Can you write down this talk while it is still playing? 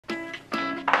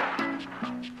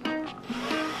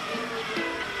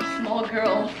Small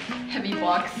girl, heavy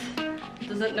box,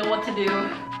 doesn't know what to do.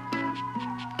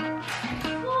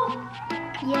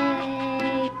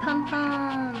 Yay,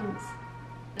 pom-poms!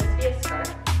 This be a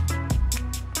scarf.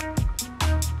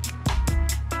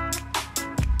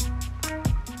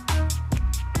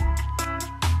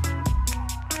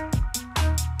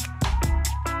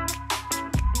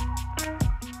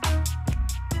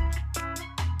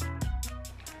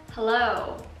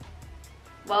 Hello,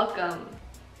 welcome.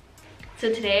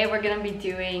 So today we're gonna be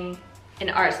doing an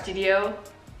art studio,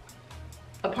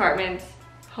 apartment,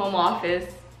 home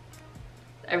office,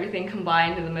 everything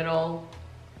combined in the middle,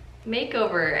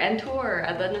 makeover and tour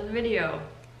at the end of the video.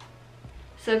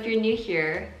 So if you're new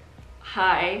here,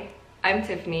 hi, I'm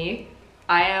Tiffany.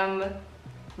 I am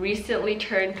recently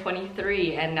turned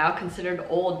 23 and now considered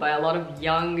old by a lot of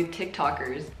young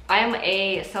TikTokers. I am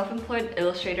a self-employed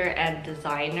illustrator and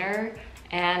designer,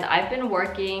 and I've been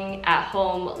working at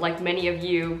home like many of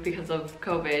you because of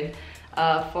COVID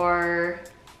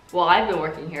well, I've been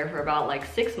working here for about like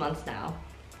 6 months now.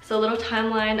 So a little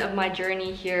timeline of my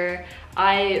journey here.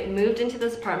 I moved into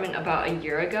this apartment about a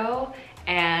year ago,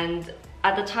 and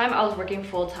at the time I was working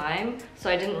full-time, so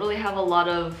I didn't really have a lot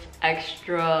of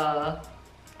extra,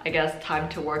 I guess, time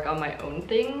to work on my own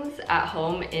things at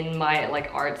home in my like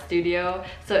art studio.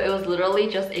 So it was literally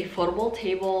just a foldable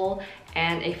table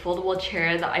and a foldable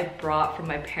chair that I brought from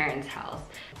my parents' house.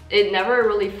 It never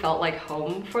really felt like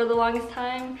home for the longest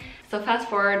time. So fast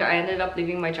forward, I ended up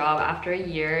leaving my job after a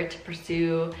year to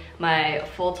pursue my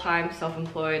full-time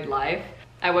self-employed life.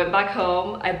 I went back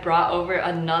home, I brought over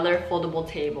another foldable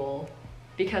table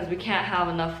because we can't have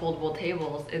enough foldable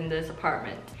tables in this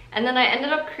apartment. And then I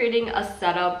ended up creating a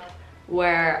setup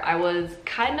where I was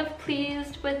kind of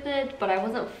pleased with it, but I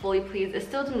wasn't fully pleased. It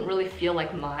still didn't really feel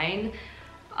like mine.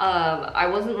 I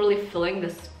wasn't really filling the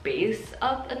space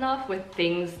up enough with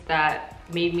things that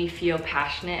made me feel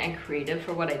passionate and creative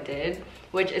for what I did,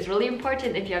 which is really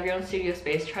important if you have your own studio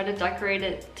space. Try to decorate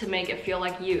it to make it feel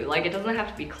like you. Like, it doesn't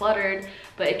have to be cluttered,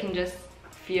 but it can just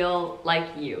feel like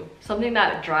you. Something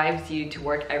that drives you to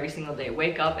work every single day.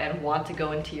 Wake up and want to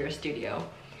go into your studio.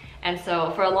 And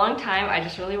so for a long time, I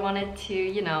just really wanted to,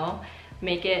 you know,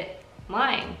 make it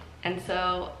mine. And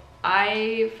so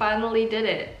I finally did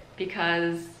it,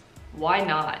 because why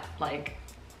not? Like,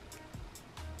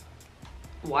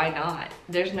 why not?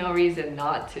 There's no reason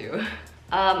not to.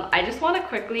 I just want to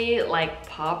quickly like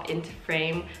pop into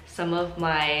frame some of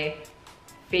my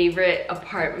favorite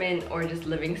apartment or just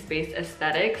living space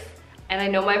aesthetics. And I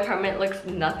know my apartment looks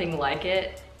nothing like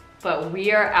it, but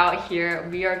we are out here,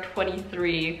 we are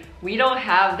 23, we don't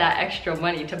have that extra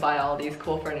money to buy all these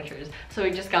cool furnitures, so we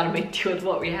just gotta make do with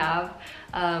what we have.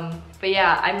 But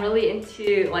yeah, I'm really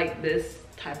into like this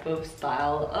type of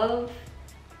style of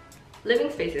living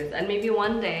spaces, and maybe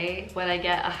one day when I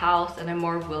get a house and I'm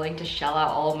more willing to shell out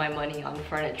all of my money on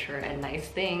furniture and nice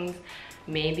things,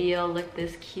 maybe it'll look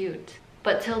this cute.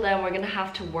 But till then, we're gonna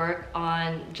have to work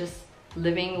on just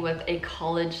living with a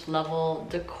college level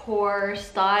decor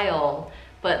style,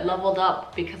 but leveled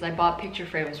up because I bought picture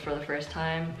frames for the first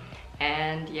time.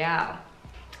 And yeah.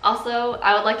 Also,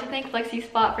 I would like to thank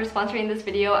FlexiSpot for sponsoring this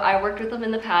video. I worked with them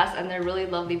in the past and they're really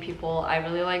lovely people. I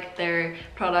really like their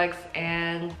products,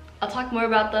 and I'll talk more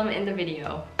about them in the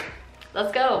video.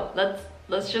 Let's go.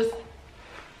 Let's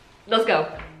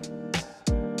go.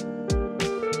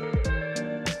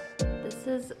 This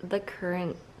is the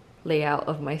current layout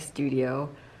of my studio.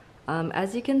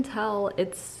 As you can tell,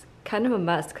 it's kind of a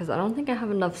mess because I don't think I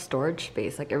have enough storage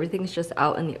space. Like, everything's just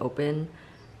out in the open,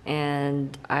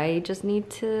 and I just need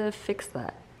to fix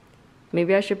that.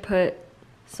 Maybe I should put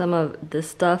some of this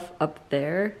stuff up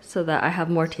there so that I have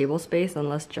more table space and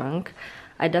less junk.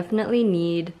 I definitely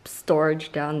need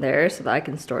storage down there so that I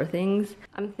can store things.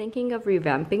 I'm thinking of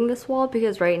revamping this wall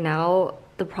because right now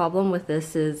the problem with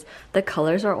this is the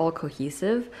colors are all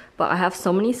cohesive, but I have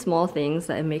so many small things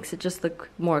that it makes it just look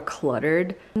more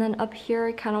cluttered. And then up here,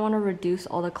 I kind of want to reduce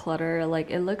all the clutter.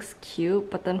 Like, it looks cute,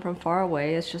 but then from far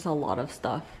away, it's just a lot of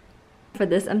stuff. For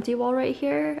this empty wall right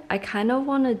here, I kind of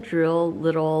want to drill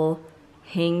little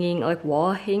hanging, like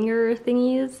wall hanger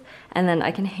thingies, and then I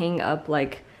can hang up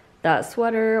like that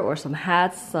sweater or some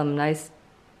hats, some nice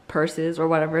purses or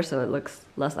whatever, so it looks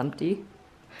less empty.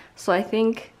 So I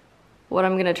think what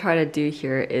I'm gonna try to do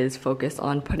here is focus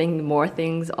on putting more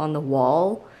things on the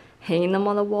wall, hanging them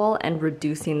on the wall, and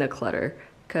reducing the clutter.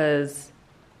 Because,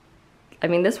 I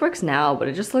mean, this works now, but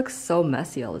it just looks so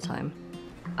messy all the time.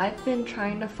 I've been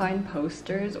trying to find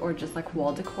posters or just like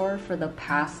wall decor for the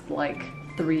past like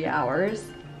 3 hours,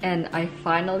 and I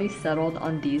finally settled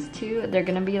on these two. They're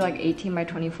gonna be like 18 by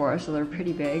 24, so they're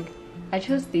pretty big. I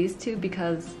chose these two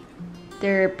because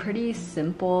They're pretty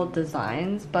simple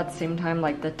designs, but at the same time,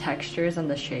 like the textures and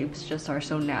the shapes just are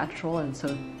so natural and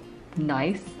so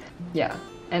nice. Yeah,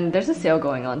 and there's a sale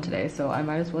going on today, so I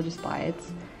might as well just buy it.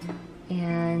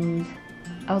 And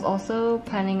I was also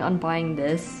planning on buying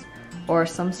this or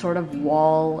some sort of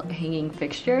wall hanging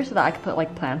fixture so that I could put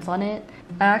like plants on it.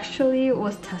 I actually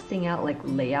was testing out like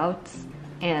layouts,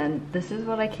 and this is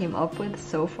what I came up with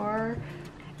so far.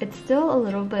 It's still a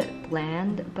little bit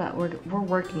bland, but we're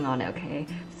working on it, okay?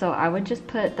 So I would just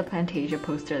put the Plantasia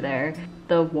poster there,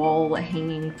 the wall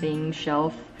hanging thing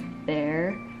shelf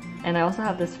there, and I also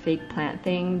have this fake plant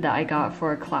thing that I got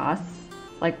for a class,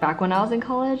 like back when I was in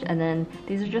college, and then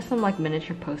these are just some like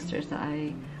miniature posters that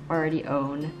I already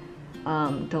own.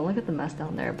 Don't look at the mess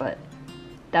down there, but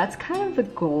that's kind of the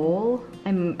goal.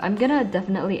 I'm gonna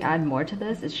definitely add more to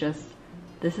this. It's just,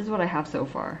 this is what I have so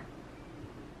far.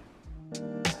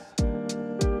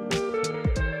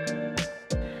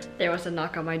 There was a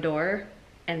knock on my door,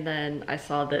 and then I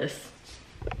saw this.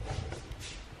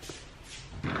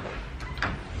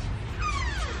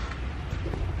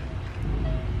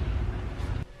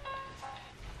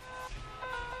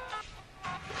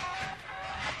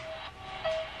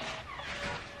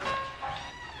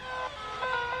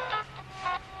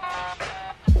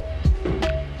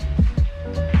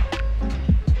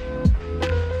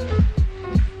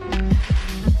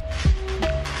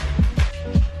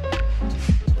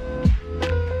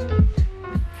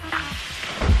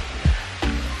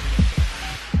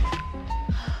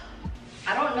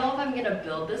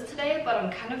 Build this today, but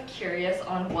I'm kind of curious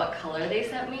on what color they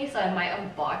sent me, so I might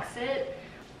unbox it.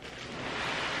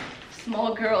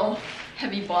 Small girl,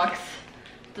 heavy box,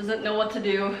 doesn't know what to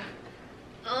do.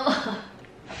 Ugh.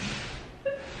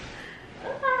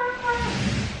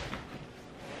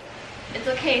 It's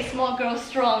okay, small girl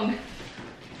strong.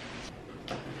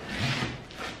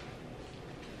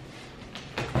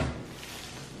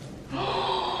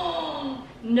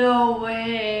 No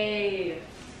way!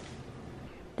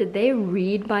 Did they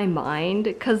read my mind?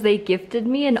 Because they gifted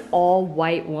me an all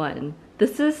white one.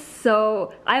 This is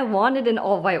so... I wanted an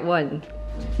all white one.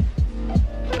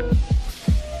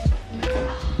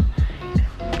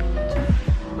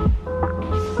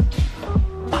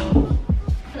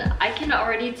 I can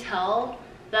already tell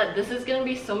that this is gonna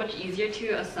be so much easier to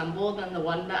assemble than the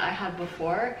one that I had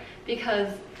before,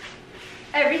 because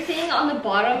everything on the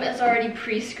bottom is already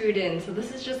pre-screwed in. So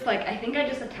this is just like, I think I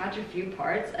just attach a few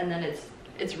parts and then it's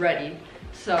ready.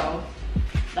 So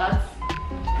that's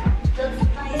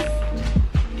nice.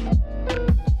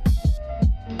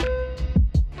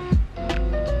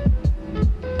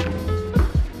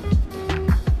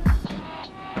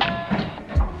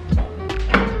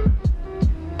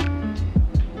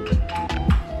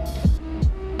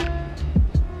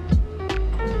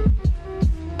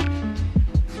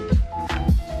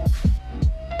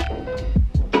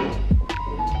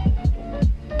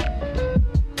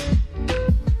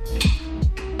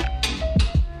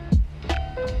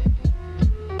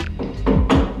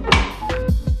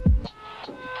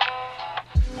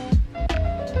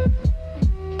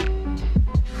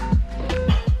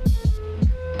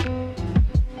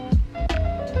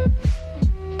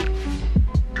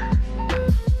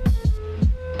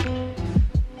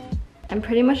 I'm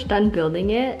pretty much done building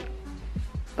it,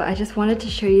 but I just wanted to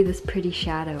show you this pretty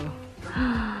shadow.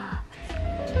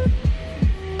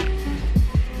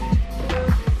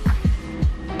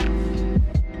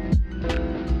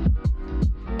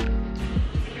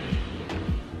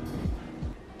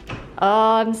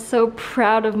 Oh, I'm so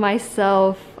proud of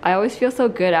myself. I always feel so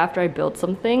good after I build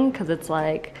something, because it's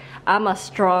like, I'm a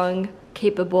strong,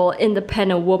 capable,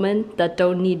 independent woman that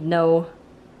don't need no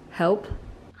help.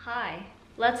 Hi.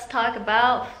 Let's talk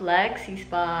about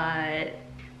FlexiSpot.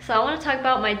 So I want to talk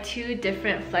about my two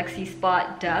different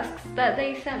FlexiSpot desks that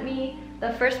they sent me.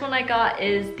 The first one I got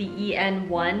is the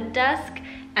EN1 desk,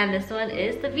 and this one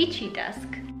is the Vici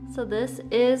desk. So this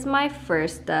is my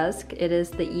first desk. It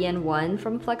is the EN1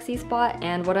 from FlexiSpot,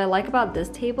 and what I like about this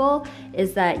table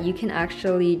is that you can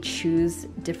actually choose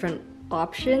different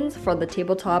options for the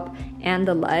tabletop and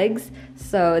the legs.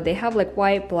 So they have like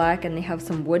white, black, and they have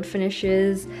some wood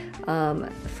finishes.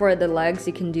 For the legs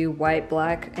you can do white,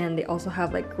 black, and they also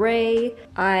have like gray.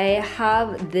 I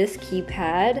have this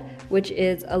keypad, which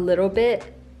is a little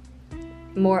bit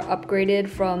more upgraded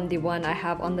from the one I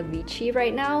have on the Vici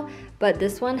right now, but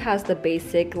this one has the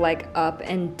basic like up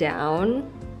and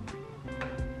down.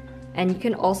 And you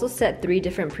can also set 3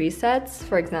 different presets.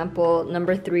 For example,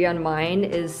 number 3 on mine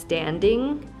is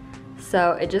standing.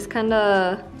 So it just kind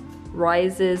of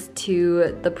rises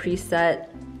to the preset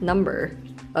number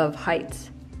of height.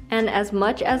 And as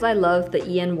much as I love the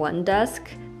EN1 desk,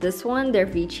 This one, their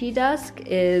Vici desk,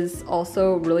 is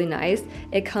also really nice.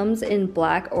 It comes in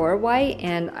black or white,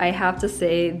 and I have to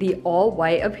say the all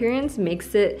white appearance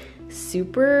makes it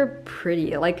super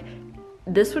pretty. Like,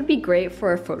 this would be great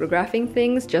for photographing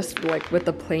things, just like with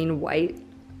the plain white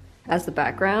as the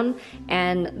background.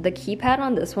 And the keypad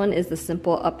on this one is the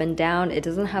simple up and down. It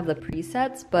doesn't have the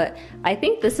presets, but I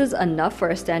think this is enough for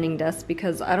a standing desk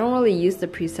because I don't really use the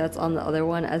presets on the other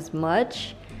one as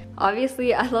much.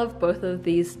 Obviously, I love both of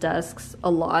these desks a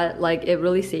lot. Like, it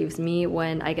really saves me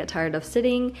when I get tired of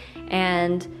sitting.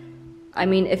 And I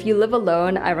mean, if you live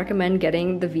alone, I recommend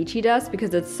getting the Vici desk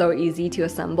because it's so easy to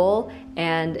assemble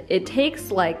and it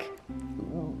takes like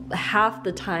half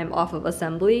the time off of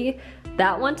assembly.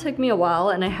 That one took me a while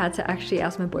and I had to actually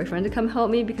ask my boyfriend to come help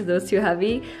me because it was too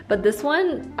heavy. But this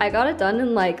one, I got it done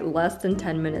in like less than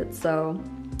 10 minutes, so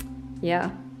yeah.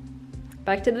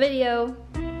 Back to the video.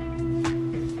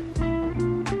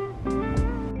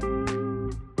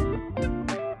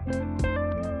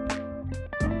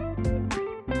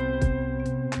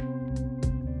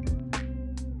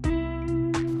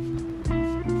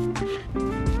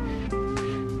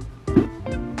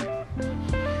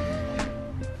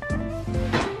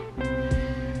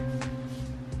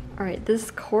 Alright, this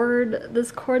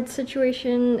cord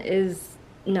situation is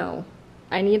no.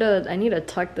 I need to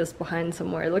tuck this behind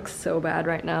somewhere. It looks so bad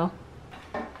right now.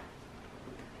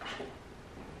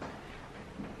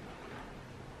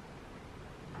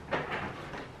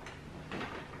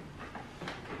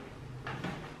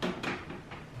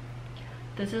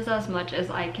 This is as much as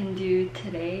I can do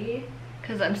today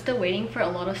because I'm still waiting for a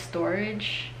lot of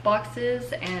storage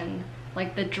boxes and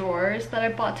like the drawers that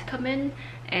I bought to come in,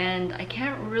 and I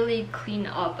can't really clean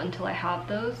up until I have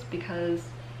those because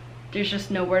there's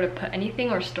just nowhere to put anything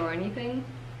or store anything.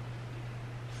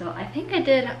 So I think I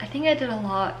did a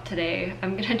lot today.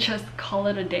 I'm gonna just call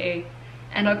it a day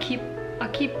and I'll keep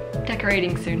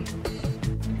decorating soon.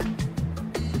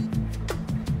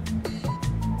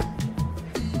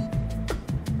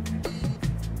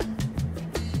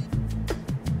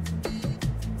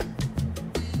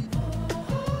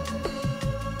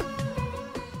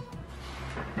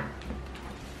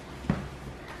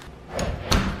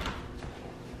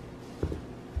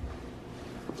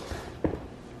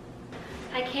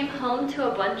 I came home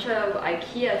to a bunch of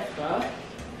IKEA stuff.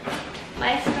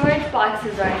 My storage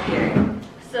boxes are here.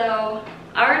 So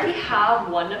I already have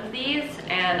one of these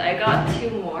and I got 2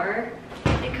 more.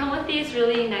 They come with these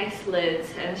really nice lids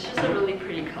and it's just a really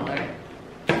pretty color.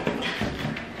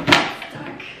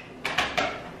 Stuck.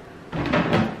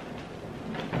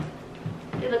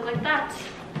 They look like that.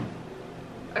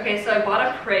 Okay, so I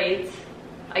bought a crate,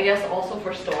 I guess also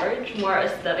for storage, more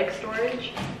aesthetic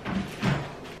storage.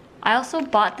 I also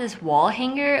bought this wall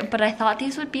hanger, but I thought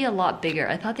these would be a lot bigger.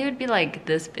 I thought they would be like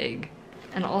this big.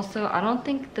 And also, I don't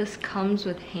think this comes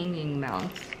with hanging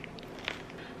mounts.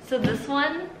 So this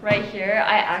one right here,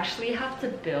 I actually have to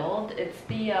build. It's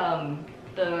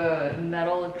the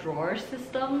metal drawer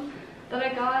system that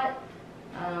I got.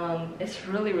 It's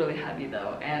really, really heavy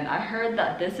though. And I heard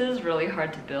that this is really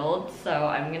hard to build, so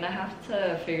I'm gonna have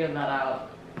to figure that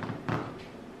out.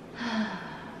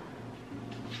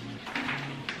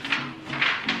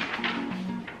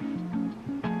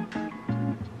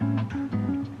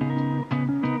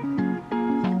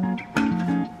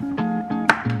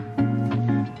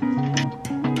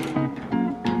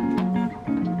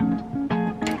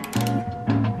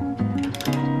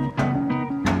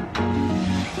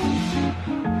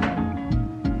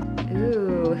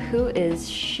 Who is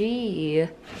she?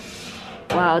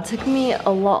 Wow, it took me a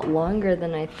lot longer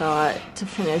than I thought to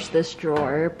finish this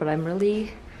drawer, but I'm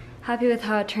really happy with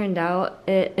how it turned out.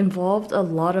 It involved a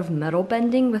lot of metal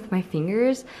bending with my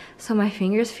fingers, so my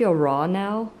fingers feel raw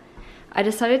now. I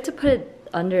decided to put it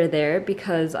under there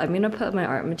because I'm gonna put my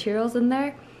art materials in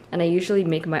there, and I usually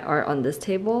make my art on this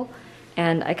table.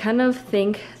 And I kind of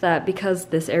think that because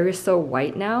this area is so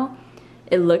white now,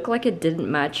 it looked like it didn't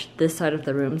match this side of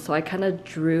the room, so I kind of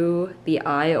drew the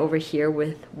eye over here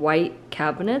with white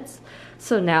cabinets.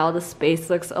 So now the space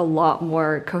looks a lot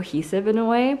more cohesive in a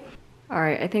way.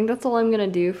 Alright, I think that's all I'm gonna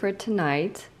do for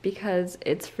tonight because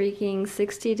it's freaking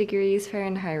 60 degrees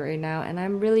Fahrenheit right now and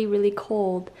I'm really, really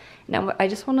cold. And I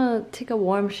just want to take a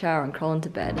warm shower and crawl into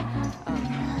bed.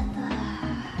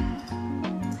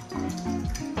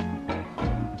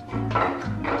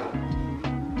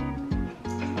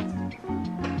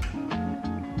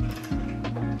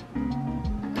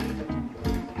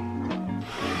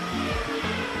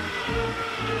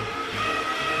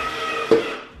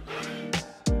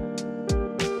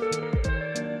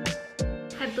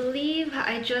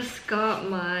 I just got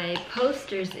my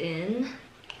posters in.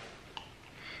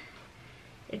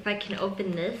 if I can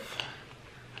open this.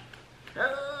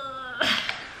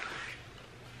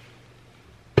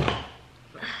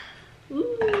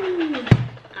 Ooh,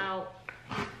 ow.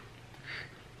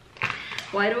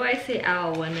 Why do I say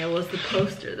ow when it was the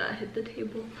poster that hit the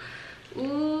table?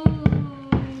 Ooh.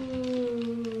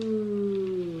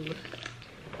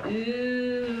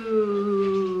 Ooh.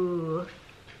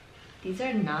 These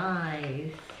are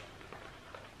nice.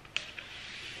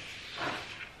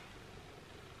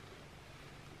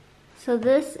 So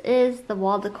this is the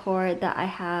wall decor that I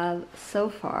have so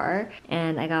far.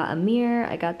 And I got a mirror,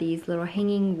 I got these little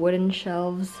hanging wooden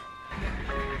shelves.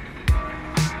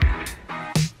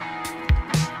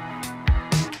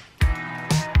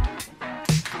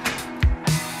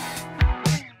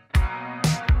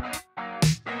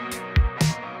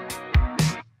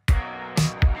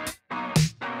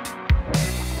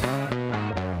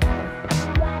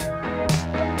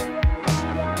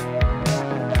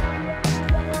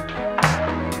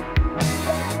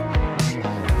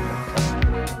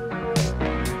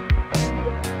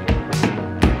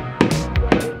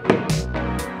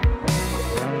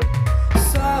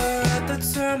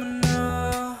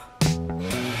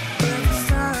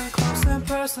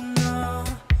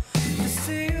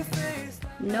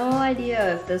 No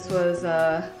idea if this was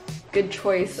a good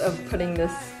choice of putting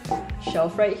this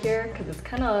shelf right here because it's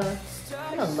kind of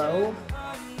low.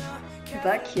 Is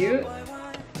that cute?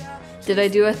 Did I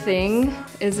do a thing?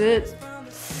 Is it?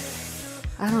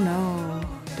 I don't know.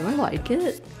 Do I like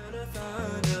it?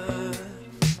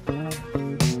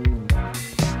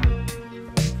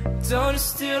 I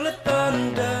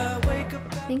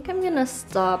think I'm gonna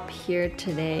stop here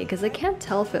today because I can't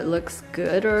tell if it looks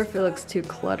good or if it looks too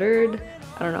cluttered.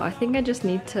 I don't know, I think I just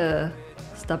need to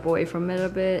step away from it a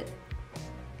bit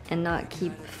and not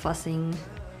keep fussing.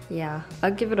 Yeah,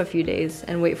 I'll give it a few days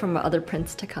and wait for my other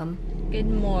prints to come. Good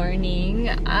morning.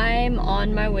 I'm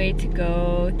on my way to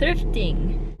go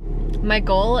thrifting. My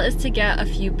goal is to get a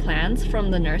few plants from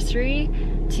the nursery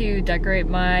to decorate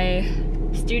my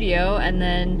studio, and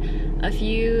then a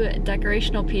few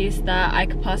decorational pieces that I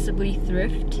could possibly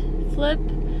thrift flip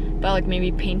by like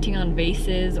maybe painting on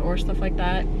vases or stuff like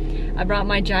that. I brought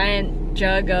my giant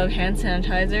jug of hand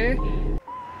sanitizer.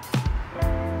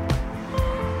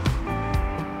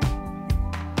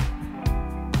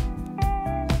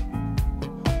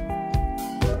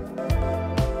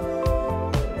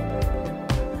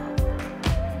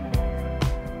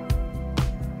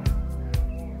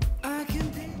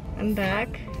 I'm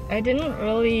back. I didn't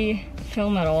really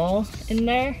film at all in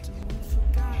there.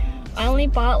 I only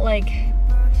bought like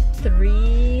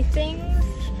 3 things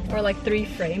or like 3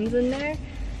 frames in there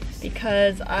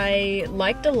because I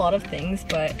liked a lot of things,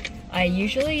 but I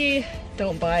usually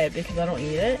don't buy it because I don't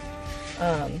need it.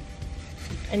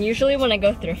 And usually when I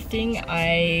go thrifting,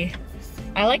 I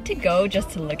like to go just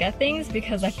to look at things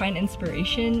because I find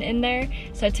inspiration in there.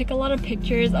 So I took a lot of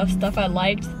pictures of stuff I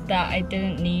liked that I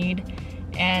didn't need,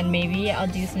 and maybe I'll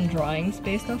do some drawings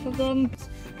based off of them.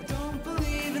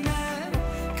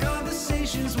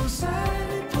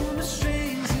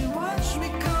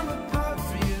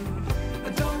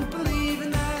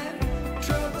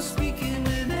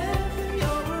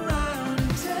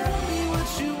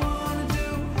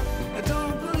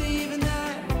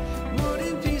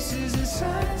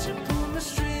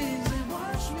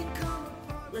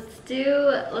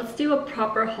 Let's do a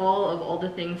proper haul of all the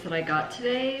things that I got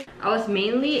today. I was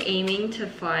mainly aiming to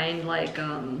find like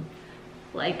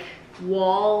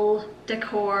wall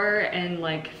decor and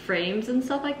like frames and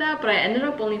stuff like that, but I ended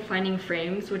up only finding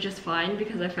frames, which is fine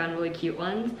because I found really cute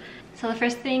ones. So the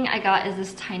first thing I got is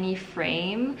this tiny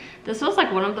frame. This was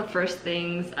like one of the first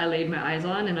things I laid my eyes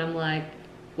on, and I'm like,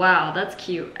 wow, that's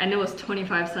cute. And it was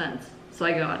 25 cents, so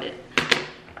I got it.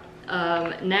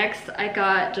 Next, I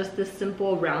got just this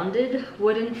simple rounded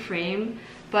wooden frame,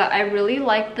 but I really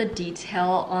like the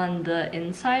detail on the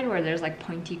inside where there's like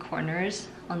pointy corners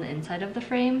on the inside of the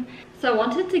frame. So I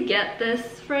wanted to get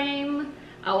this frame.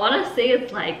 I want to say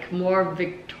it's like more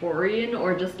Victorian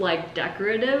or just like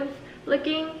decorative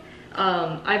looking.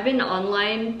 I've been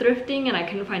online thrifting and I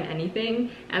couldn't find anything,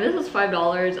 and this was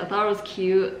 $5. I thought it was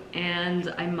cute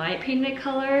and I might paint it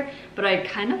color, but I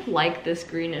kind of like this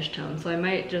greenish tone, so I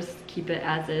might just keep it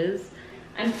as is.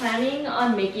 I'm planning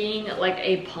on making like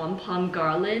a pom-pom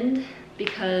garland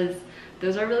because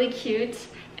those are really cute,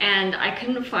 and I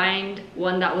couldn't find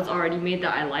one that was already made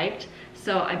that I liked,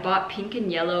 so I bought pink and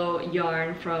yellow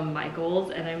yarn from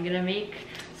Michael's, and I'm gonna make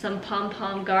some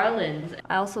pom-pom garlands.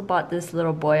 I also bought this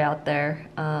little boy out there.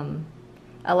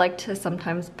 I like to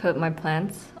sometimes put my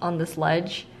plants on this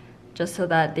ledge just so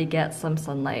that they get some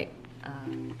sunlight.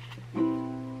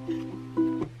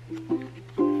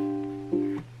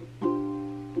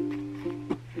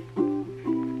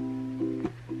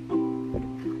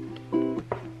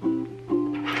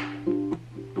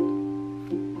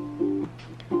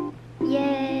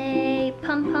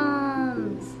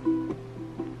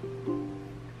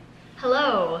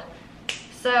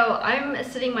 So I'm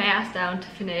sitting my ass down to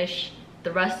finish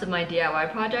the rest of my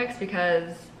DIY projects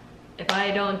because if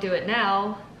I don't do it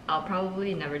now, I'll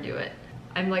probably never do it.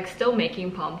 I'm like still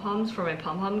making pom-poms for my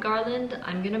pom-pom garland.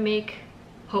 I'm gonna make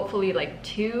hopefully like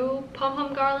 2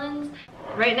 pom-pom garlands.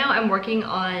 Right now I'm working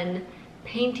on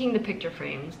painting the picture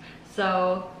frames.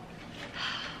 So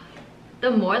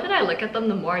the more that I look at them,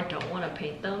 the more I don't want to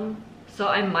paint them. So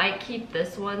I might keep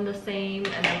this one the same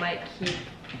and I might keep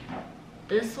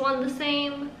this one the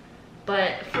same.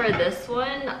 But for this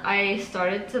one, I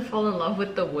started to fall in love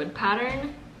with the wood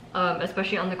pattern,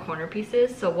 especially on the corner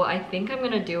pieces. So what I think I'm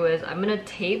gonna do is I'm gonna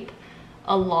tape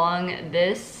along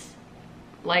this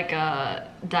like a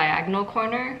diagonal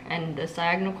corner and this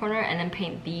diagonal corner and then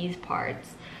paint these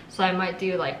parts. So I might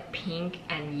do like pink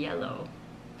and yellow.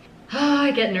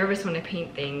 I get nervous when I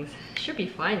paint things. Should be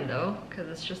fine though, because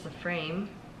it's just a frame.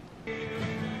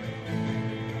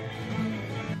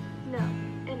 No,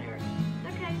 and her.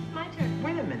 Okay, my turn.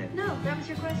 Wait a minute. No, that was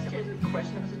your question. It wasn't a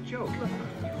question, it was a joke.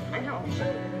 I know.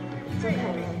 It's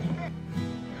okay.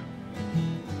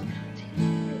 I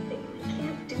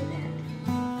can't do that.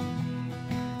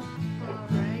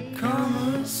 Alright.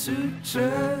 Kama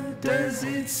Sutra, does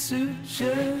it suit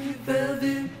your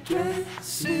velvet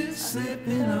dress is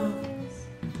slipping off?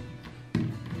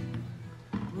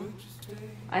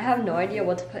 I have no idea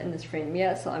what to put in this frame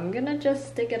yet, so I'm gonna just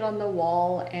stick it on the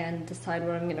wall and decide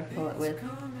what I'm gonna fill it with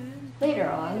later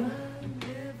on.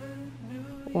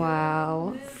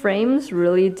 Wow, frames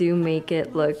really do make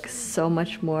it look so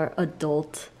much more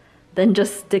adult than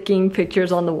just sticking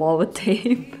pictures on the wall with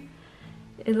tape.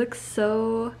 It looks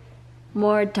so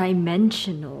more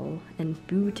dimensional and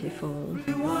beautiful.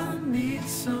 Everyone needs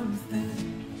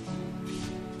something.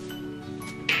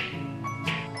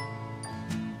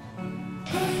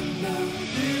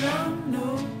 I'm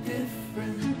no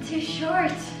different. I'm too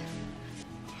short.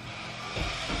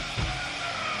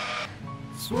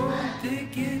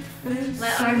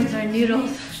 My arms are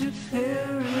noodles.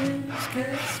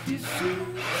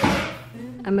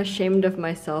 I'm ashamed of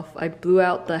myself. I blew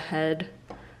out the head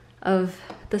of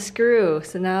the screw,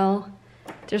 so now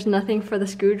there's nothing for the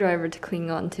screwdriver to cling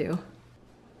onto.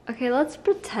 Okay, let's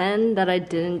pretend that I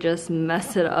didn't just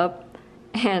mess it up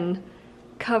and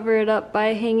cover it up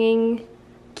by hanging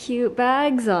cute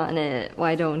bags on it.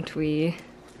 Why don't we?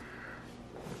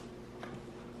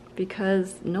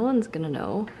 Because no one's gonna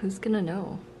know. Who's gonna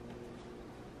know?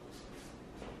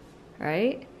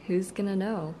 Right? Who's gonna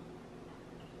know?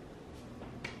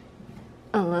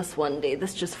 Unless one day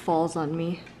this just falls on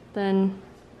me, then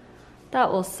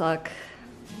that will suck.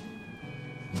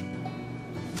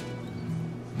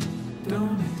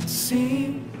 Don't it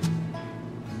seem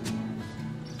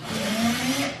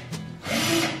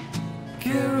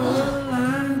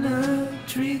Carolina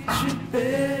treats you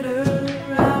better?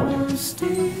 I won't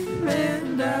steam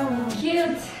and I won't.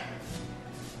 Cute!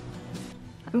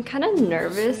 I'm kind of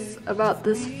nervous about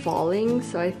this falling,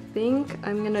 so I think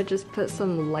I'm gonna just put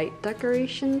some light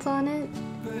decorations on it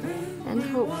and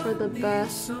hope for the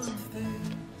best.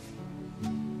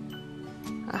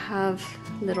 I have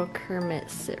little Kermit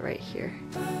sit right here.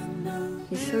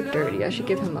 He's so dirty, I should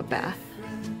give him a bath.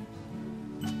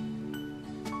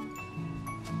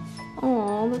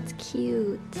 Oh, that's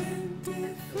cute.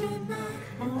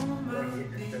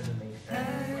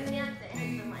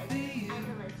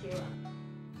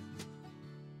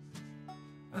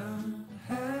 I'm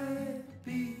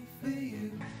happy for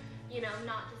you. You know,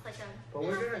 not just like a. But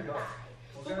we're gonna go.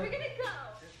 But we're gonna go.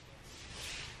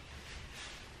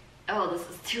 Oh, this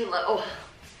is too low.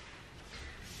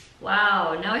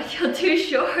 Wow, now I feel too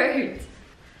short.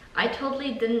 I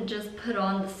totally didn't just put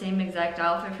on the same exact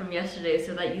outfit from yesterday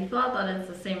so that you thought that it's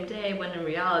the same day when in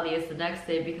reality it's the next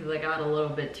day because I got a little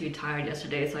bit too tired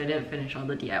yesterday so I didn't finish all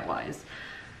the DIYs.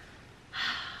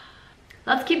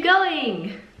 Let's keep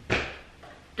going.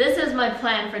 This is my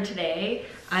plan for today.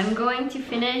 I'm going to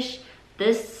finish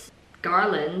this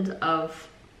garland of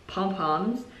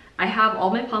pom-poms. I have all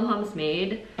my pom-poms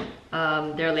made.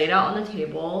 They're laid out on the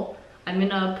table. I'm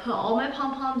gonna put all my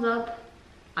pom-poms up.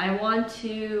 I want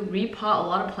to repot a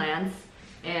lot of plants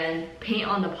and paint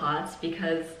on the pots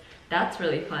because that's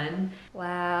really fun.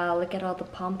 Wow, look at all the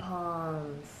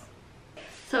pom-poms.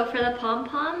 So for the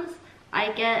pom-poms,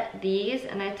 I get these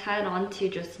and I tie it onto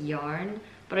just yarn,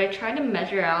 but I try to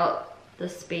measure out the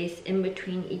space in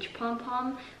between each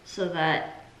pom-pom so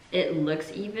that it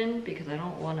looks even because I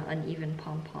don't want an uneven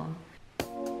pom-pom.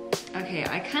 Okay,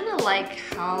 I kind of like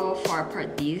how far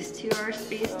apart these two are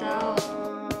spaced out.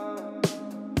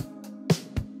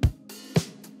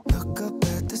 Look up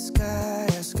at the sky,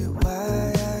 ask it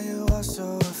why are you all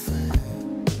so afraid?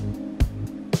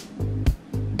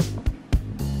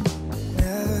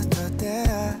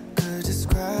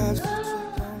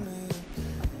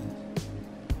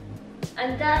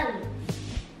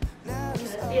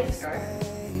 be a scarf.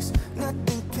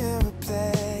 Nothing can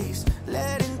replace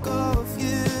letting go of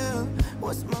you.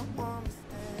 What's my one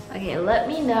mistake? Okay, let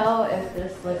me know if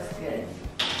this looks good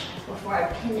before I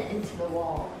pin it into the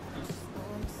wall.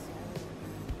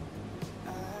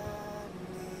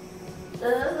 Does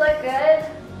this look good?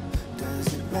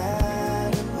 Does it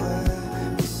matter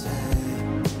what you say?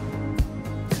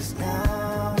 'Cause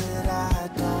now that I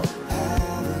don't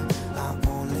have it, I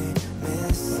only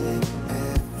miss it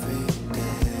every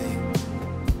day.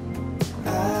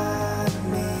 I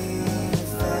need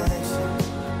affection.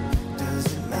 Does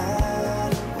it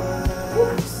matter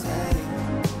what you say?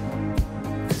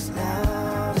 'Cause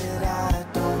now that I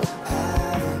don't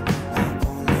have it, I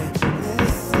only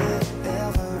miss it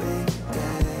every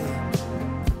day.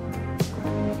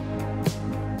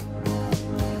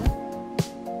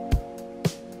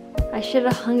 I should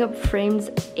have hung up frames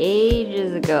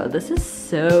ages ago. This is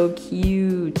so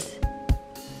cute.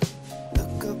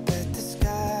 Look up at the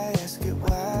sky, ask it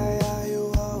why are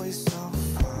you always so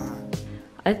far?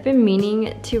 I've been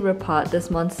meaning to repot this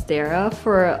monstera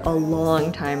for a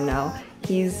long time now.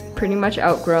 He's pretty much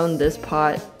outgrown this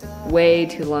pot way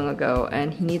too long ago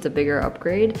and he needs a bigger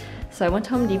upgrade. So I went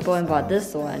to Home Depot and bought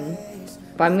this one,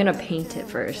 but I'm gonna paint it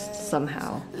first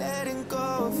somehow. Letting go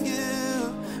of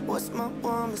you was my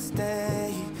one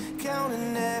mistake.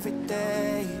 Counting every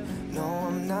day. No,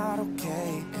 I'm not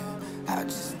okay. I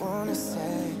just wanna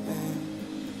say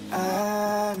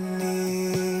I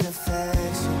need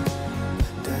affection.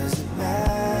 Doesn't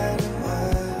matter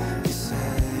what you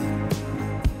say.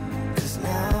 'Cause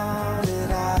now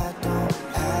that I don't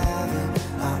have it,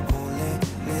 I only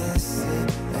miss it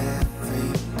every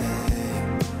day.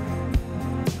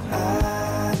 I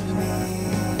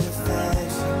need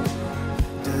affection.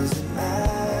 Doesn't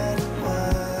matter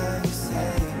what you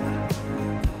say.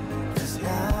 'Cause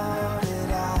now that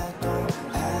I don't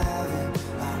have it,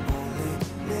 I only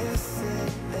miss it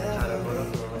every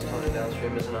day.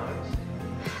 Downstream is an ox.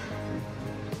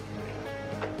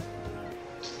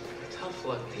 Tough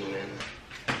luck, D-man.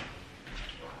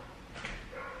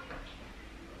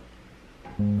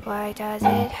 Why does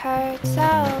it hurt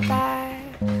so bad?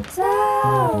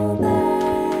 So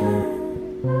bad.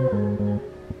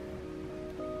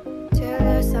 To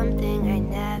lose something I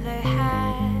never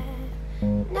had.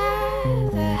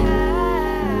 Never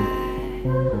had.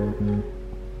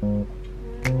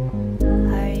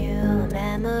 Are you a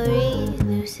memory,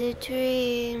 lucid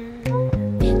dream?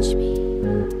 Pinch me.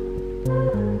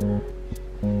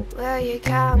 Will you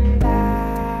come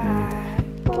back?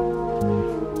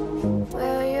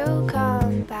 Will you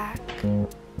come back?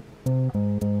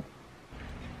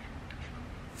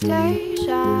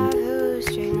 Deja vu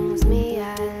strings me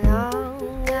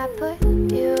along. I put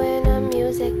you in a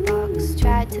music box,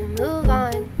 tried to move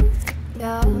on.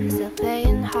 You're still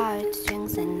playing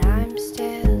heartstrings and I'm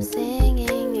still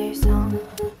singing your song.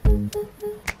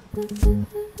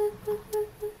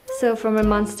 So for my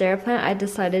monstera plant, I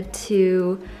decided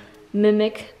to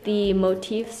mimic the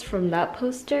motifs from that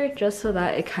poster just so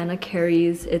that it kind of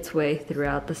carries its way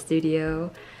throughout the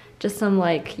studio. Just some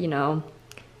like, you know,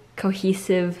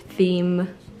 cohesive theme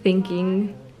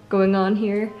thinking going on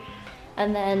here.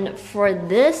 And then for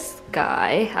this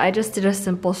guy, I just did a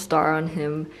simple star on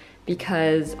him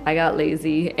because I got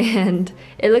lazy and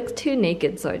it looked too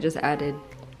naked, so I just added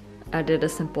a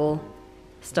simple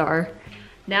star.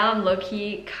 Now I'm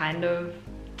low-key kind of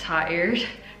tired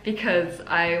because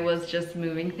I was just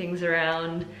moving things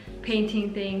around,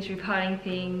 painting things, repotting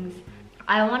things.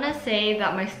 I want to say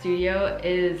that my studio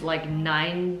is like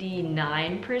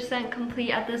 99%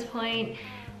 complete at this point.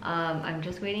 I'm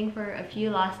just waiting for a few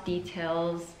last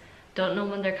details. Don't know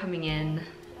when they're coming in.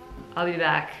 I'll be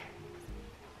back.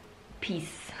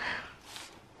 Peace.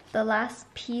 The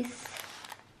last piece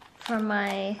for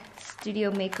my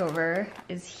studio makeover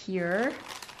is here.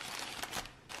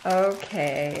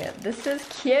 Okay, this is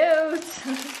cute.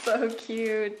 So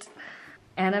cute.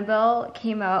 Annabelle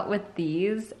came out with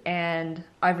these and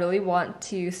I really want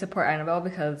to support Annabelle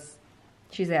because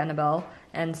she's Annabelle,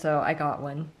 and so I got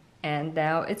one. And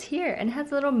now it's here and it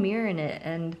has a little mirror in it,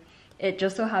 and it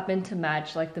just so happened to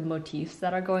match like the motifs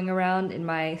that are going around in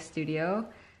my studio.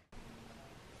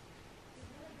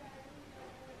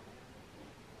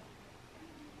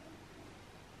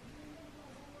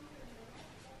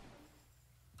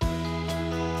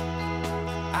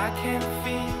 I can't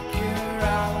figure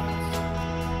out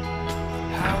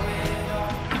how it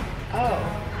all Oh,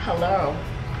 hello.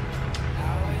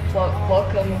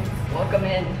 Welcome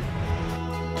in.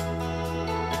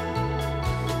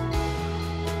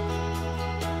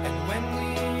 And when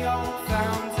we all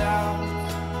found out,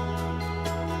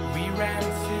 we ran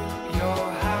to your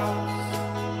house.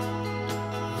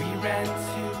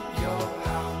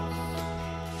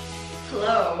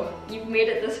 made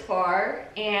it this far,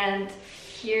 and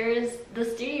here's the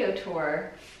studio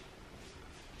tour.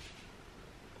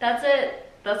 That's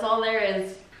it. That's all there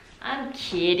is. I'm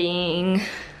kidding.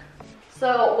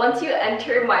 So once you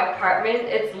enter my apartment,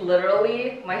 it's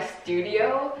literally my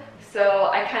studio. So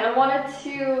I kind of wanted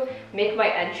to make my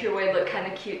entryway look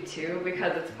kind of cute too,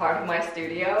 because it's part of my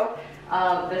studio.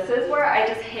 This is where I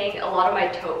just hang a lot of my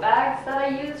tote bags that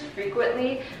I use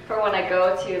frequently for when I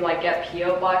go to like get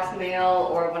PO box mail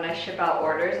or when I ship out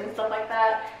orders and stuff like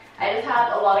that. I just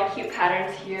have a lot of cute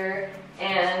patterns here,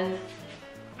 and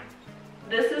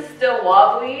this is still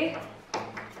wobbly,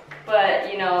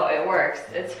 but you know, it works.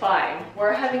 It's fine.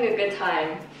 We're having a good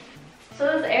time.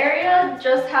 So this area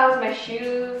just has my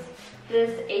shoes,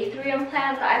 this atrium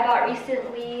plant that I bought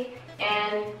recently,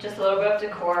 and just a little bit of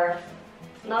decor.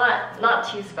 Not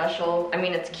too special. I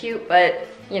mean, it's cute, but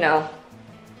you know,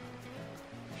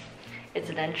 it's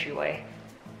an entryway.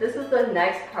 This is the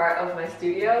next part of my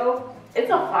studio.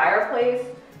 It's a fireplace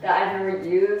that I never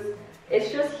use.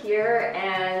 It's just here,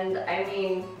 and I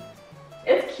mean,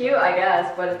 it's cute, I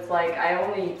guess, but it's like I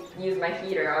only use my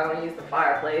heater. I only use the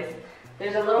fireplace.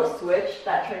 There's a little switch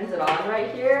that turns it on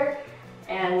right here,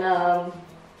 and I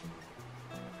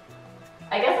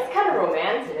guess it's kind of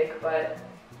romantic, but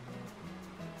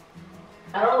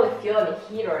I don't really feel any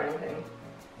heat or anything.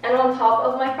 And on top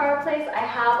of my fireplace, I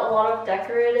have a lot of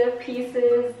decorative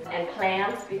pieces and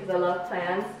plants, because I love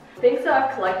plants. Things that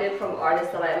I've collected from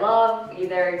artists that I love,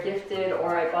 either gifted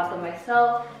or I bought them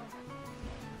myself.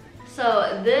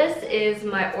 So this is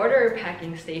my order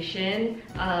packing station.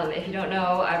 If you don't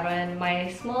know, I run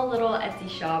my small little Etsy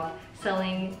shop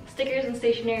selling stickers and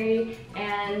stationery,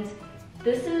 and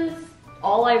this is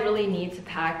all I really need to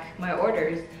pack my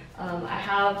orders. I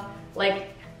have like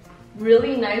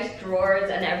really nice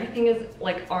drawers, and everything is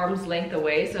like arm's length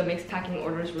away, so it makes packing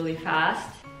orders really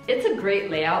fast. It's a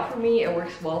great layout for me. It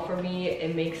works well for me.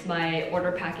 It makes my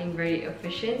order packing very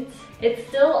efficient. It's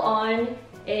still on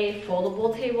a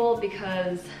foldable table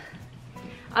because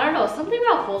I don't know, something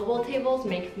about foldable tables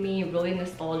make me really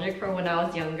nostalgic for when I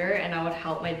was younger and I would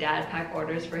help my dad pack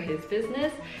orders for his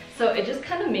business. So it just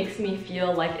kind of makes me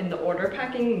feel like in the order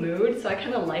packing mood. So I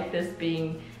kind of like this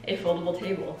being a foldable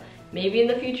table. Maybe in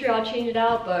the future I'll change it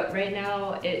out, but right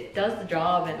now it does the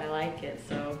job and I like it,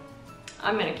 so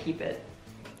I'm gonna keep it.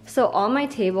 So on my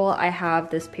table I have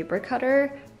this paper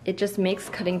cutter. It just makes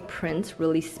cutting prints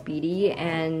really speedy,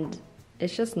 and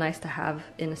it's just nice to have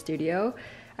in a studio.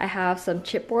 I have some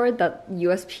chipboard that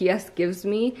USPS gives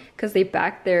me because they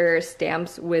back their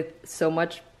stamps with so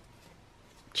much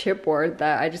chipboard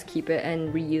that I just keep it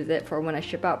and reuse it for when I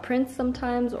ship out prints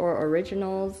sometimes or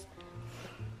originals.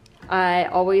 I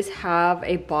always have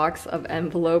a box of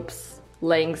envelopes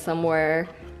laying somewhere.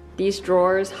 These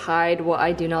drawers hide what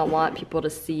I do not want people to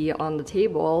see on the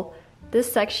table. This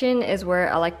section is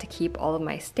where I like to keep all of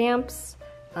my stamps.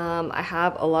 I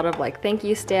have a lot of like thank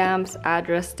you stamps,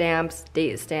 address stamps,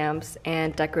 date stamps,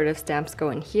 and decorative stamps go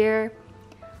in here.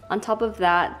 On top of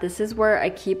that, this is where I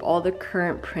keep all the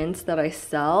current prints that I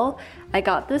sell. I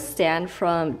got this stand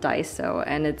from Daiso,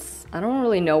 and I don't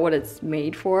really know what it's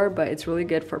made for, but it's really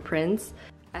good for prints.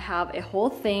 I have a whole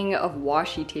thing of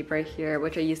washi tape right here,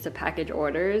 which I use to package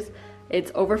orders.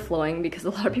 It's overflowing because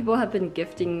a lot of people have been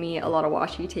gifting me a lot of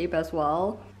washi tape as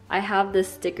well. I have this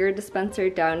sticker dispenser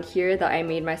down here that I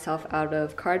made myself out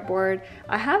of cardboard.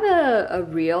 I have a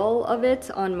reel of it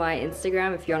on my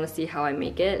Instagram if you want to see how I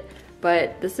make it.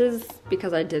 But this is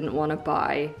because I didn't want to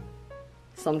buy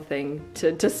something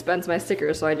to dispense my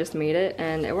stickers, so I just made it,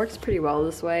 and it works pretty well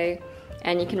this way.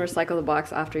 And you can recycle the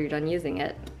box after you're done using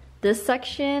it. This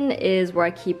section is where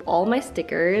I keep all my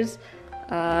stickers.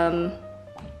 Not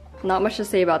much to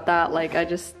say about that, like I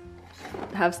just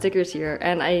have stickers here,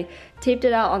 and I taped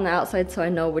it out on the outside so I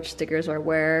know which stickers are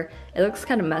where. It looks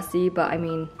kind of messy, but I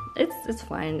mean, it's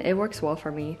fine. It works well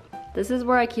for me. This is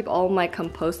where I keep all my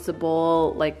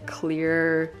compostable, like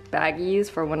clear baggies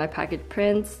for when I package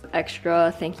prints,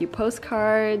 extra thank you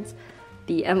postcards,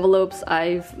 the envelopes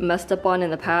I've messed up on in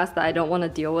the past that I don't want to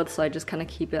deal with, so I just kind of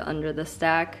keep it under the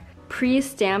stack.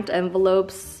 Pre-stamped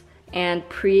envelopes and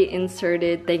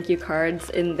pre-inserted thank you cards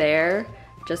in there,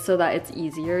 just so that it's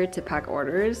easier to pack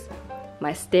orders.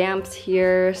 My stamps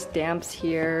here,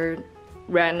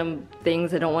 random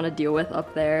things I don't want to deal with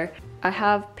up there. I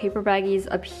have paper baggies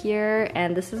up here,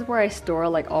 and this is where I store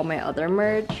like all my other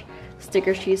merch.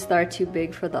 Sticker sheets that are too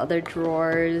big for the other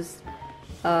drawers.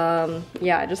 Yeah,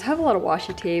 I just have a lot of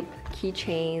washi tape,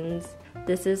 keychains.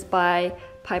 This is by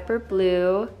Piper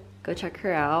Blue. Go check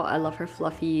her out. I love her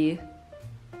fluffy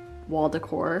wall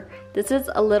decor. This is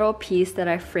a little piece that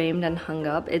I framed and hung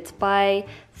up. It's by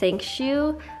Thanks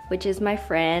You. which is my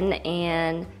friend,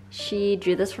 and she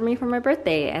drew this for me for my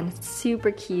birthday, and it's super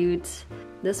cute.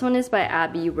 This one is by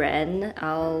Abby Wren.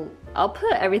 I'll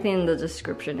put everything in the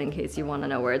description in case you want to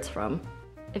know where it's from.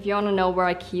 If you want to know where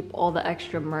I keep all the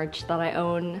extra merch that I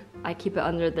own, I keep it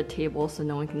under the table so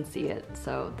no one can see it.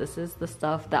 So this is the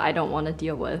stuff that I don't want to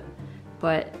deal with,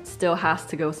 but still has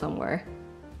to go somewhere.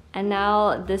 And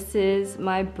now this is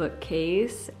my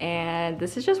bookcase, and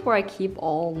this is just where I keep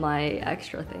all my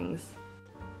extra things.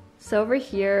 So over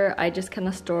here, I just kind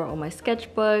of store all my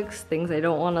sketchbooks, things I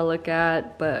don't want to look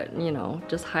at, but you know,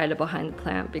 just hide it behind the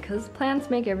plant because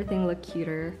plants make everything look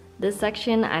cuter. This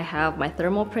section, I have my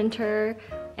thermal printer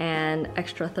and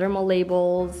extra thermal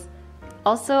labels.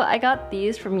 Also, I got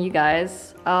these from you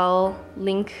guys. I'll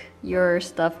link your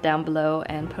stuff down below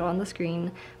and put it on the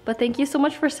screen. But thank you so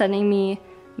much for sending me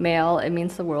mail. It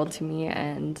means the world to me,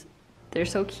 and they're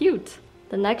so cute.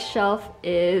 The next shelf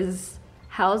is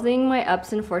housing my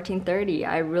Epson 1430.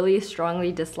 I really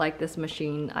strongly dislike this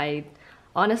machine. I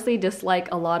honestly dislike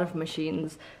a lot of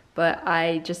machines, but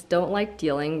I just don't like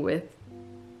dealing with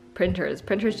printers.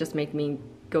 Printers just make me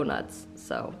go nuts.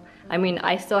 So, I mean,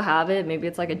 I still have it. Maybe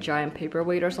it's like a giant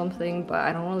paperweight or something, but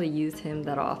I don't really use him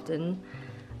that often.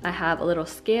 I have a little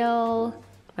scale,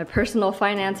 my personal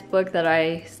finance book that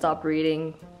I stopped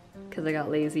reading because I got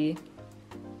lazy.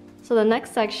 So the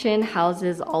next section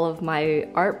houses all of my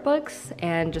art books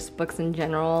and just books in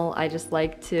general. I just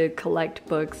like to collect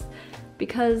books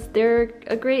because they're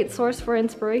a great source for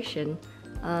inspiration.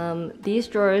 These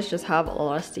drawers just have a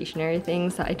lot of stationery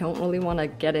things that I don't really want to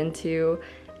get into.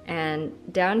 And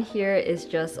down here is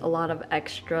just a lot of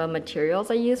extra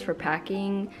materials I use for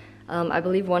packing. I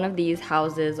believe one of these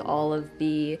houses all of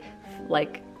the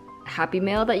like Happy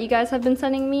Mail that you guys have been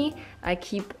sending me. I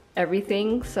keep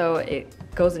everything so it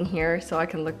goes in here so I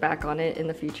can look back on it in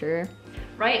the future.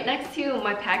 Right next to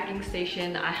my packing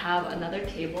station, I have another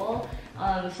table.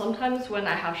 Sometimes when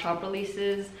I have shop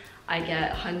releases, I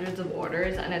get hundreds of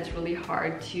orders and it's really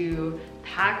hard to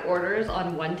pack orders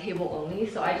on one table only.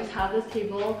 So I just have this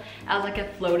table as like a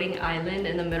floating island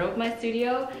in the middle of my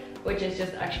studio, which is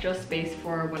just extra space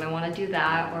for when I want to do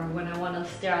that or when I want to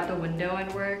stare out the window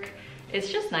and work. It's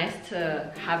just nice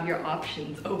to have your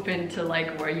options open to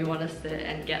like where you want to sit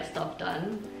and get stuff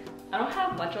done. I don't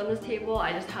have much on this table.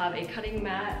 I just have a cutting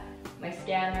mat, my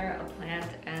scanner, a plant,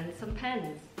 and some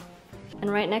pens. And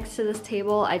right next to this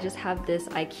table, I just have this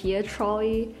IKEA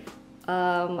trolley.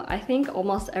 I think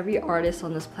almost every artist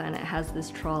on this planet has this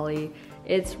trolley.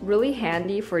 It's really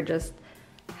handy for just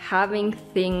having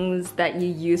things that you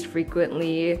use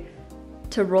frequently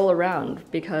to roll around,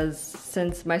 because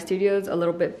since my studio is a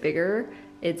little bit bigger,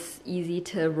 it's easy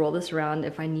to roll this around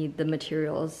if I need the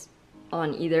materials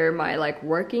on either my like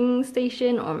working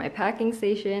station or my packing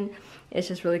station. It's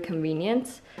just really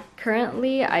convenient.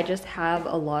 Currently, I just have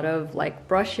a lot of like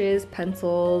brushes,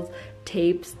 pencils,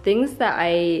 tapes, things that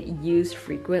I use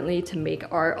frequently to make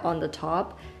art on the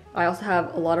top. I also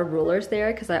have a lot of rulers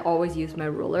there because I always use my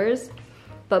rulers.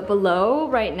 But below,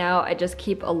 right now, I just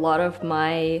keep a lot of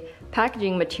my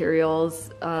packaging materials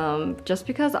just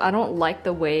because I don't like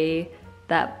the way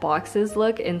that boxes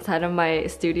look inside of my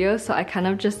studio, so I kind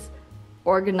of just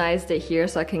organized it here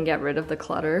so I can get rid of the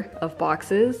clutter of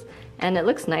boxes, and it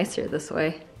looks nicer this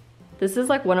way. This is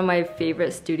like one of my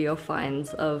favorite studio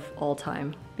finds of all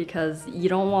time because you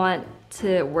don't want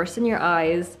to worsen your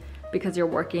eyes because you're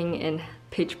working in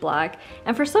pitch black.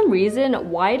 And for some reason,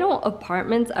 why don't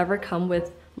apartments ever come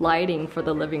with lighting for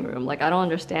the living room? Like, I don't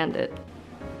understand it.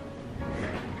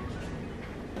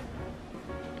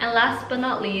 And last but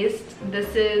not least,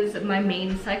 this is my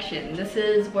main section. This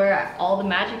is where all the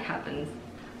magic happens.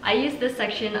 I use this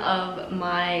section of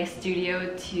my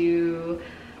studio to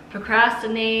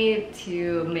procrastinate,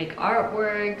 to make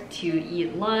artwork, to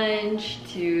eat lunch,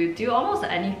 to do almost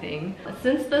anything.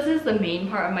 Since this is the main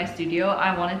part of my studio,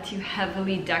 I wanted to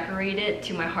heavily decorate it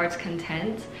to my heart's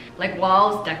content. Like while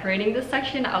I was decorating this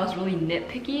section, I was really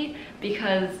nitpicky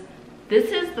because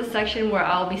this is the section where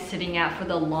I'll be sitting at for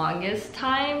the longest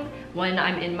time when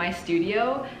I'm in my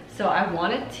studio. So I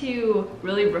wanted to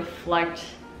really reflect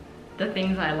the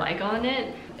things I like on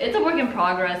it. It's a work in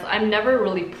progress. I'm never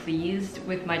really pleased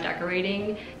with my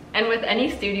decorating. And with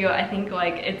any studio, I think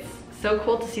like it's so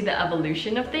cool to see the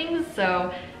evolution of things.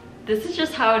 So this is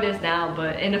just how it is now,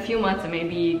 but in a few months it may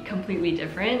be completely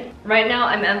different. Right now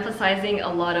I'm emphasizing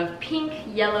a lot of pink,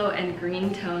 yellow, and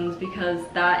green tones because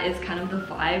that is kind of the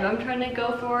vibe I'm trying to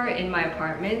go for in my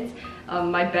apartment.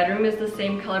 My bedroom is the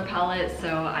same color palette, so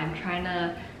I'm trying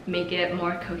to make it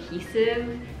more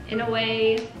cohesive in a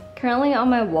way. Currently on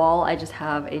my wall, I just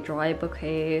have a dry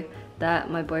bouquet that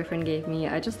my boyfriend gave me.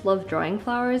 I just love drawing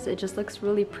flowers. It just looks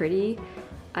really pretty.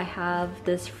 I have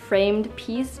this framed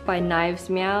piece by Knives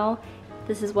Meow.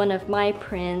 This is one of my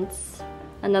prints.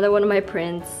 Another one of my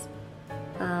prints.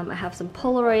 I have some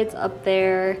Polaroids up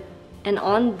there. And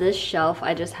on this shelf,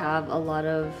 I just have a lot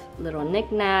of little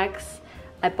knickknacks.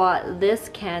 I bought this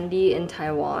candy in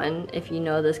Taiwan. If you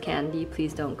know this candy,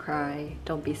 please don't cry.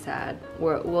 Don't be sad.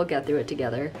 We'll get through it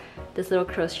together. This little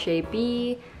crochet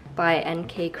bee by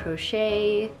NK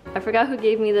Crochet. I forgot who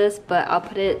gave me this, but I'll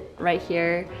put it right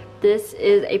here. This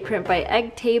is a print by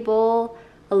Egg Table.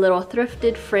 A little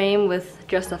thrifted frame with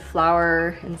just a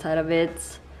flower inside of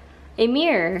it. A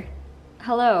mirror.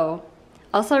 Hello.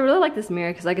 Also, I really like this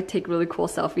mirror because I could take really cool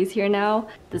selfies here now.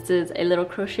 This is a little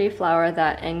crochet flower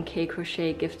that NK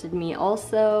Crochet gifted me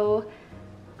also.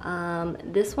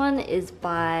 This one is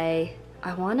by,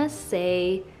 I want to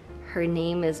say her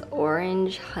name is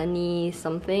Orange Honey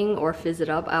something, or Fizz It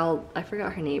Up. I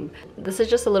forgot her name. This is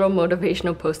just a little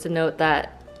motivational post-it note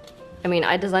that, I mean,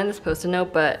 I designed this post-it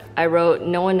note, but I wrote,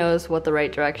 no one knows what the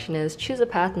right direction is. Choose a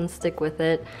path and stick with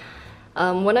it.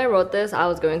 When I wrote this, I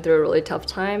was going through a really tough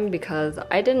time because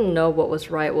I didn't know what was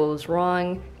right, what was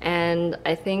wrong, and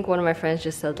I think one of my friends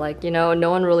just said, like, you know, no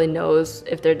one really knows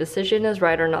if their decision is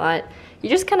right or not. You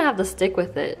just kind of have to stick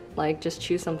with it, like just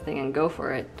choose something and go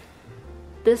for it.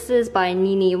 This is by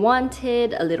Nini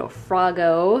Wanted, a little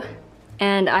froggo,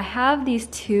 and I have these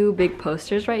two big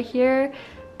posters right here.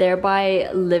 They're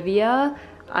by Livia.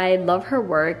 I love her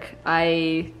work.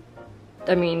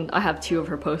 I mean, I have two of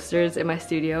her posters in my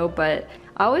studio, but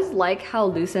I always like how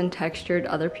loose and textured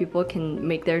other people can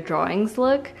make their drawings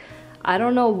look. I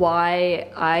don't know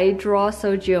why I draw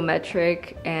so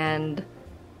geometric and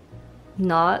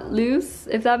not loose,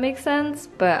 if that makes sense,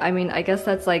 but I mean, I guess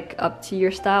that's like up to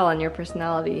your style and your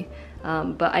personality.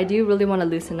 But I do really want to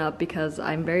loosen up because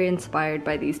I'm very inspired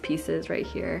by these pieces right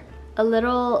here. A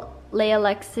little Leia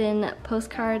Lexin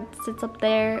postcard sits up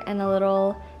there and a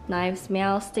little Knives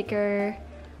Meow sticker.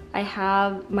 I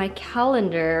have my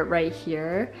calendar right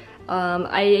here.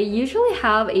 I usually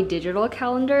have a digital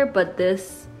calendar, but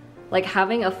this, like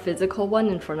having a physical one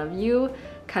in front of you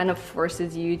kind of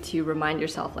forces you to remind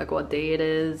yourself like what day it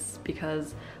is,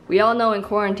 because we all know in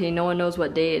quarantine no one knows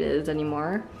what day it is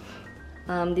anymore.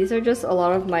 These are just a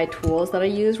lot of my tools that I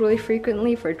use really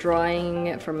frequently for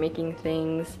drawing, for making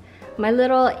things. My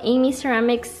little Amy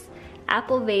Ceramics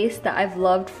apple vase that I've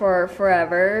loved for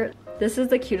forever. This is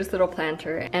the cutest little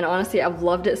planter, and honestly I've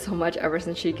loved it so much ever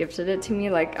since she gifted it to me.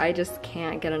 Like, I just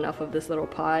can't get enough of this little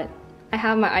pot. I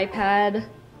have my iPad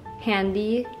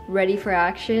handy, ready for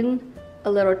action.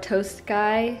 A little toast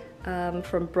guy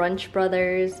from Brunch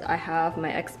Brothers. I have my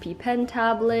XP pen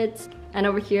tablets, and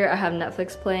over here I have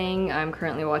Netflix playing. I'm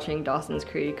currently watching Dawson's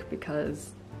Creek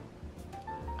because,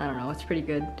 I don't know, it's pretty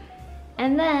good.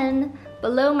 And then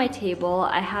below my table,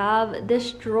 I have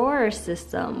this drawer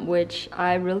system, which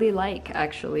I really like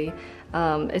actually.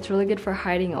 It's really good for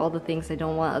hiding all the things I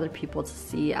don't want other people to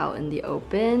see out in the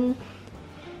open.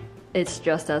 It's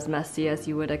just as messy as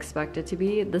you would expect it to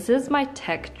be. This is my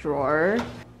tech drawer,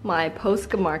 my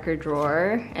Posca marker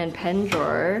drawer, and pen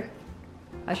drawer.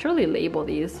 I should really label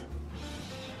these.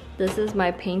 This is my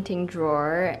painting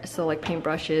drawer, so like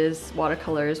paintbrushes,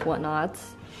 watercolors,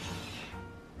 whatnots.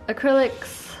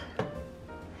 Acrylics,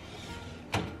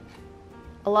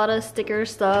 a lot of sticker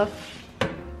stuff,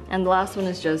 and the last one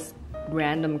is just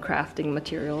random crafting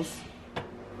materials.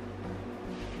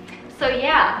 So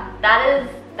yeah, that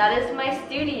is my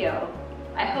studio.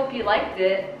 I hope you liked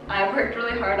it. I worked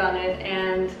really hard on it,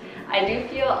 and I do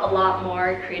feel a lot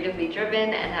more creatively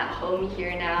driven and at home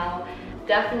here now.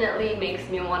 Definitely makes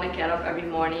me want to get up every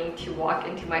morning to walk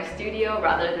into my studio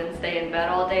rather than stay in bed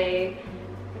all day.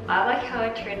 I like how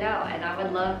it turned out, and I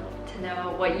would love to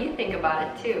know what you think about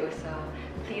it too, so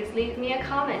please leave me a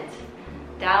comment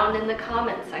down in the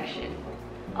comment section.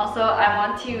 Also, I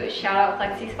want to shout out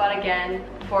FlexiSpot again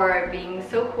for being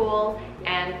so cool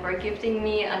and for gifting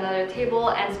me another table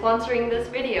and sponsoring this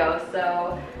video,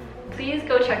 so please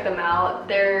go check them out.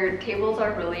 Their tables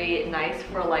are really nice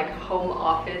for like home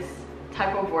office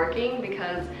type of working,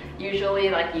 because usually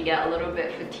like you get a little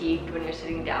bit fatigued when you're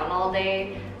sitting down all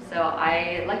day. So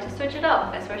I like to switch it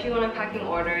up, especially when I'm packing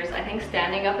orders. I think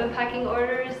standing up and packing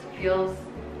orders feels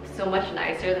so much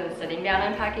nicer than sitting down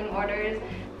and packing orders.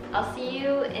 I'll see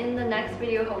you in the next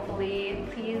video, hopefully.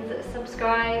 Please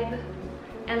subscribe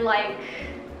and like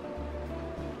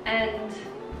and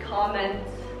comment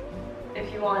if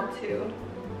you want to.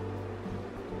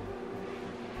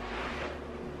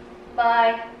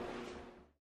 Bye.